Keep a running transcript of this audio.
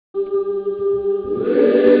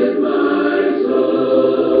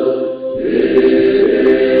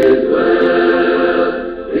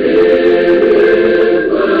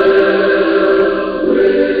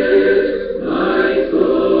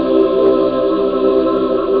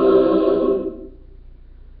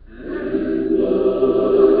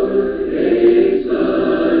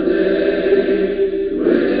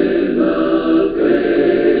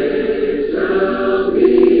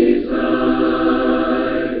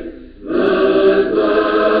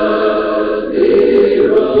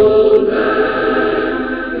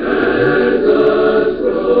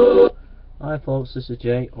Sister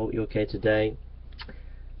J. Hope you're okay today.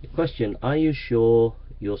 The question, are you sure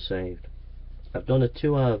you're saved? I've done a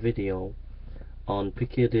 2-hour video on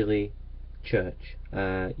Piccadilly Church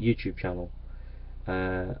YouTube channel.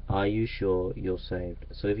 Are you sure you're saved?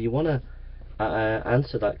 So if you want to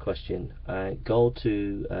answer that question, go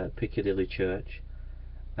to Piccadilly Church,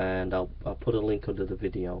 and I'll put a link under the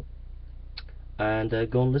video, and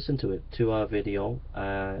go and listen to it. 2-hour video,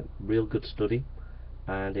 real good study,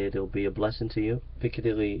 and it'll be a blessing to you.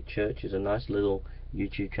 Piccadilly Church is a nice little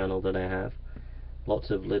YouTube channel that I have. Lots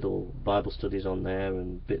of little Bible studies on there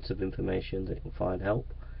and bits of information that you'll find help.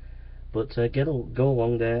 But go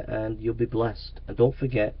along there and you'll be blessed. And don't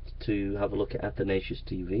forget to have a look at Athanasius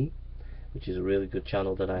TV, which is a really good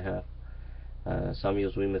channel that I have.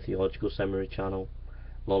 Samuel Zwemer Theological Seminary channel,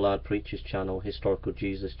 Lollard Preachers channel, Historical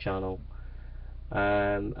Jesus channel,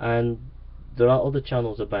 and there are other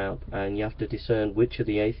channels about, and you have to discern which are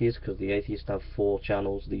the atheists, because the atheists have 4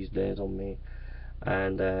 channels these days on me,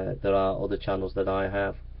 and there are other channels that I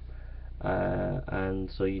have,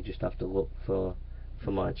 and so you just have to look for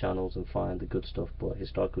my channels and find the good stuff. But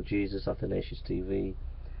Historical Jesus, Athanasius TV,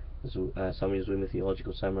 Samuel Zwemer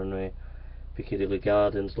Theological Seminary, Piccadilly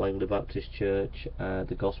Gardens, Langley Baptist Church,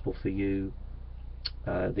 The Gospel for You,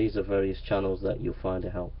 these are various channels that you'll find a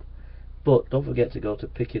help. But don't forget to go to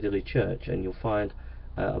Piccadilly Church and you'll find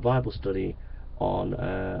a Bible study on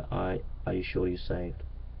Are You Sure You're Saved?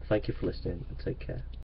 Thank you for listening and take care.